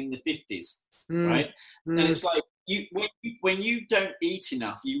expecting in the 50s, right? And it's like, when you don't eat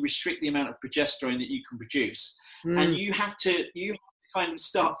enough, you restrict the amount of progesterone that you can produce, and you have to kind of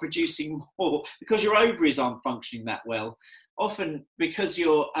start producing more because your ovaries aren't functioning that well. Often because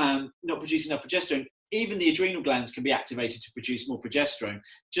you're not producing enough progesterone, even the adrenal glands can be activated to produce more progesterone,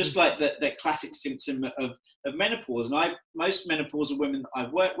 just like that classic symptom of menopause. And most menopausal women that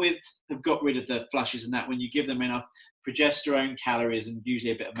I've worked with have got rid of the flushes and that when you give them enough progesterone, calories, and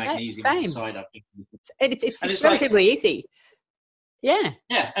usually a bit of magnesium on the side. I think it's relatively easy. Yeah.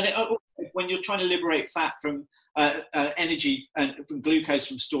 Yeah, and when you're trying to liberate fat from energy and from glucose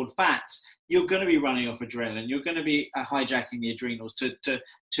from stored fats, you're going to be running off adrenaline. You're going to be hijacking the adrenals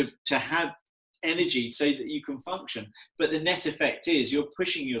to have energy so that you can function. But the net effect is you're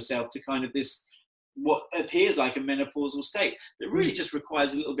pushing yourself to kind of this what appears like a menopausal state that really just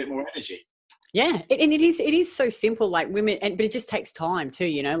requires a little bit more energy. Yeah, and it is so simple, women, but it just takes time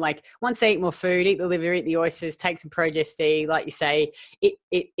too, once they eat more food, eat the liver, eat the oysters, take some Progest-D, like you say,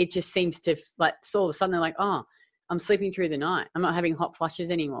 it just seems to all of a sudden they're like, oh, I'm sleeping through the night. I'm not having hot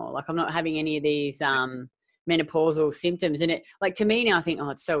flushes anymore. I'm not having any of these menopausal symptoms. And it, to me now, I think, oh,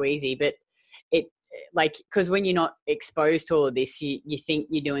 it's so easy, but it, because when you're not exposed to all of this, you think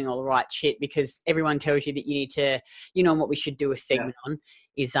you're doing all the right shit because everyone tells you that you need to, and what we should do a segment on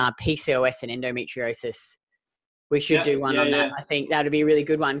is PCOS and endometriosis. We should do one on that. I think that would be a really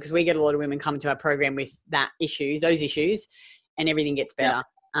good one because we get a lot of women come to our program with those issues, and everything gets better.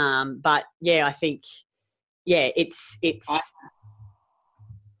 But yeah, I think, it's.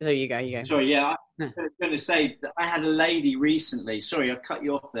 So you go. Sorry, I was going to say that I had a lady recently. Sorry, I cut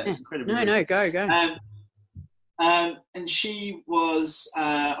you off there. It's incredible. No, go. And she was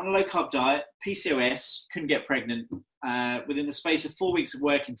on a low-carb diet, PCOS, couldn't get pregnant. Within the space of 4 weeks of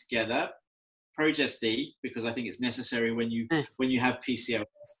working together, Progest-D, because I think it's necessary when you have PCOS,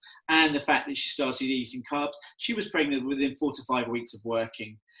 and the fact that she started eating carbs, she was pregnant within 4 to 5 weeks of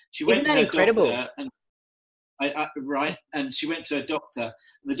working. She went to her doctor, and Right. And she went to a doctor,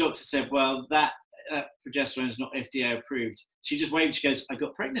 and the doctor said, well, that progesterone is not FDA approved. She just waved. She goes, I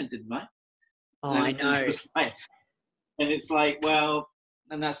got pregnant, didn't I? Oh, I know. And it's like, well,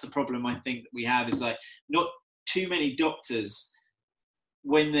 and that's the problem I think that we have, is like not too many doctors,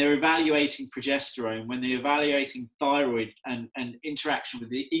 when they're evaluating progesterone, when they're evaluating thyroid and interaction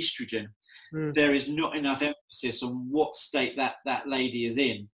with the estrogen, there is not enough emphasis on what state that lady is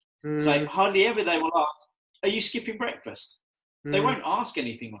in. It's like hardly ever they will ask, are you skipping breakfast? They won't ask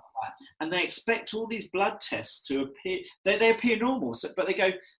anything like that. And they expect all these blood tests to appear, they appear normal, but they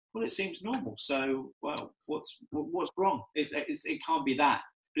go, well, it seems normal. So, well, what's wrong? It can't be that.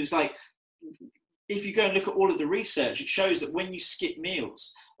 But it's like, if you go and look at all of the research, it shows that when you skip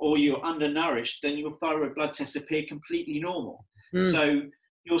meals or you're undernourished, then your thyroid blood tests appear completely normal. So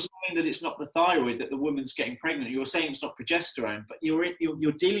you're saying that it's not the thyroid that the woman's getting pregnant. You're saying it's not progesterone, but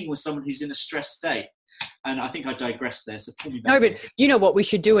you're dealing with someone who's in a stressed state. And I think I digressed there. So pull me back. No, but you know what? We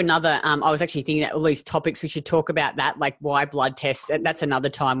should do another. I was actually thinking that all these topics, we should talk about that, like why blood tests. That's another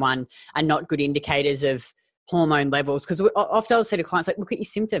time one are not good indicators of hormone levels. Because often I'll say to clients, like, look at your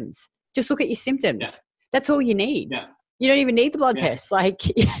symptoms. Just look at your symptoms. Yeah. That's all you need. Yeah. You don't even need the blood test. Like,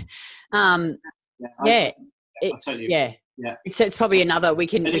 I'll tell you. Yeah. Yeah. It's probably another, we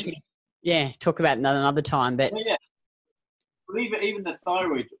can talk about another time. But well, Well, even the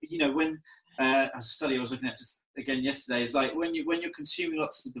thyroid, you know, when a study I was looking at just again yesterday is like when you're consuming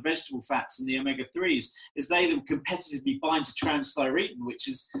lots of the vegetable fats and the omega-3s, is they that competitively bind to transthyretin, which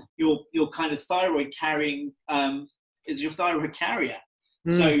is your kind of thyroid carrying, is your thyroid carrier.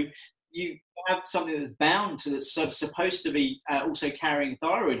 So you have something that's bound to, that's supposed to be also carrying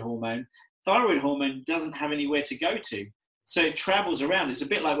thyroid hormone. Thyroid hormone doesn't have anywhere to go to. So it travels around. It's a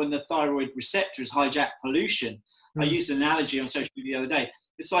bit like when the thyroid receptor is hijacked pollution. I used an analogy on social media the other day.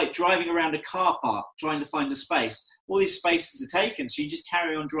 It's like driving around a car park, trying to find a space. All these spaces are taken, so you just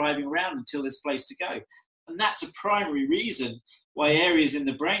carry on driving around until there's a place to go. And that's a primary reason why areas in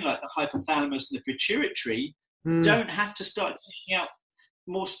the brain, like the hypothalamus and the pituitary, don't have to start taking out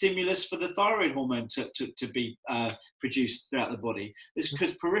more stimulus for the thyroid hormone to be produced throughout the body. It's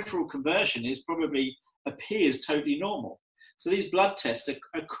because peripheral conversion appears totally normal. So these blood tests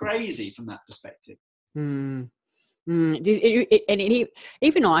are crazy from that perspective. Even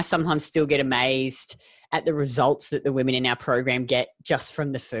I sometimes still get amazed at the results that the women in our program get just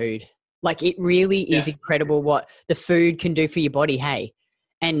from the food. Like, it really is incredible what the food can do for your body, hey,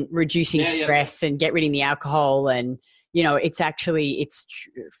 and reducing stress and get rid of the alcohol. And, you know,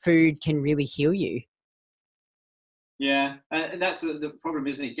 food can really heal you. Yeah, and that's the problem,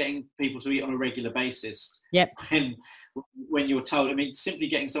 isn't it? Getting people to eat on a regular basis. Yep. When you're told, I mean, simply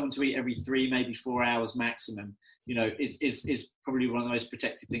getting someone to eat every 3, maybe 4 hours maximum, you know, is probably one of the most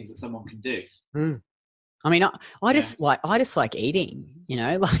protective things that someone can do. I mean, I just like eating, you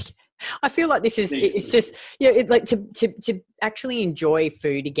know, like I feel like this is, it's just, you know, like to actually enjoy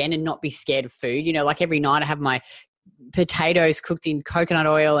food again and not be scared of food. You know, like every night I have my potatoes cooked in coconut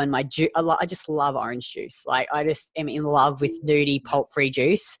oil and my juice. I just love orange juice. Like, I just am in love with nudie pulp-free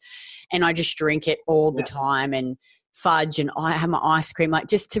juice, and I just drink it all the time, and fudge, and I have my ice cream, like,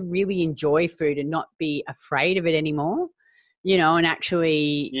 just to really enjoy food and not be afraid of it anymore, you know, and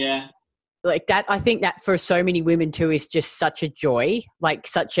actually like that. I think that for so many women too is just such a joy, like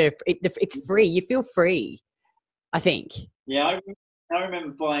it's free. You feel free, I think. Yeah, I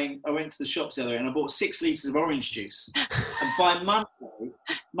remember I went to the shops the other day and I bought 6 litres of orange juice. And by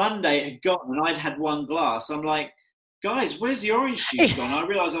Monday it had gone, and I'd had 1 glass. I'm like, guys, where's the orange juice gone? I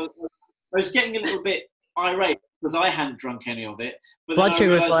realised I was getting a little bit irate because I hadn't drunk any of it. But blood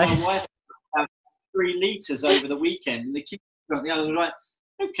sugar was like, my wife had 3 litres over the weekend, and the kids got the other. Was like,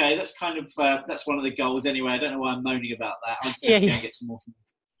 okay, that's kind of that's one of the goals anyway. I don't know why I'm moaning about that. I just have to go and get some more from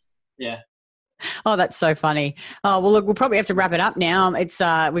this. Yeah. Oh, that's so funny. Oh, well, look, we'll probably have to wrap it up now. It's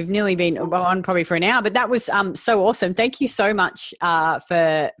we've nearly been on probably for an hour, but that was so awesome. Thank you so much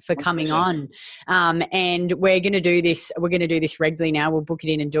for coming on. And we're going to do this. We're going to do this regularly now. We'll book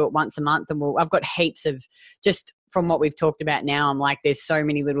it in and do it once a month. And I've got heaps of, just from what we've talked about now, I'm like, there's so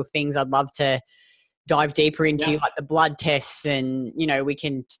many little things I'd love to dive deeper into, like the blood tests, and, you know, we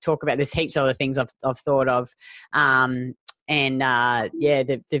can talk about, there's heaps of other things I've thought of. And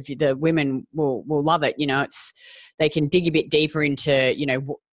the women will love it. You know, they can dig a bit deeper into, you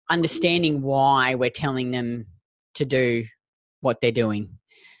know, understanding why we're telling them to do what they're doing.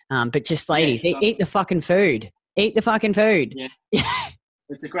 But just, ladies, eat the fucking food. Eat the fucking food. Yeah.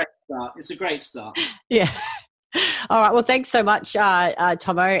 It's a great start. Yeah. All right. Well, thanks so much,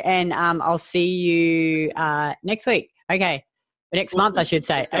 Tomo, and I'll see you next week. Okay. Next month, I should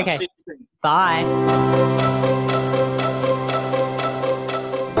say. Okay. Bye.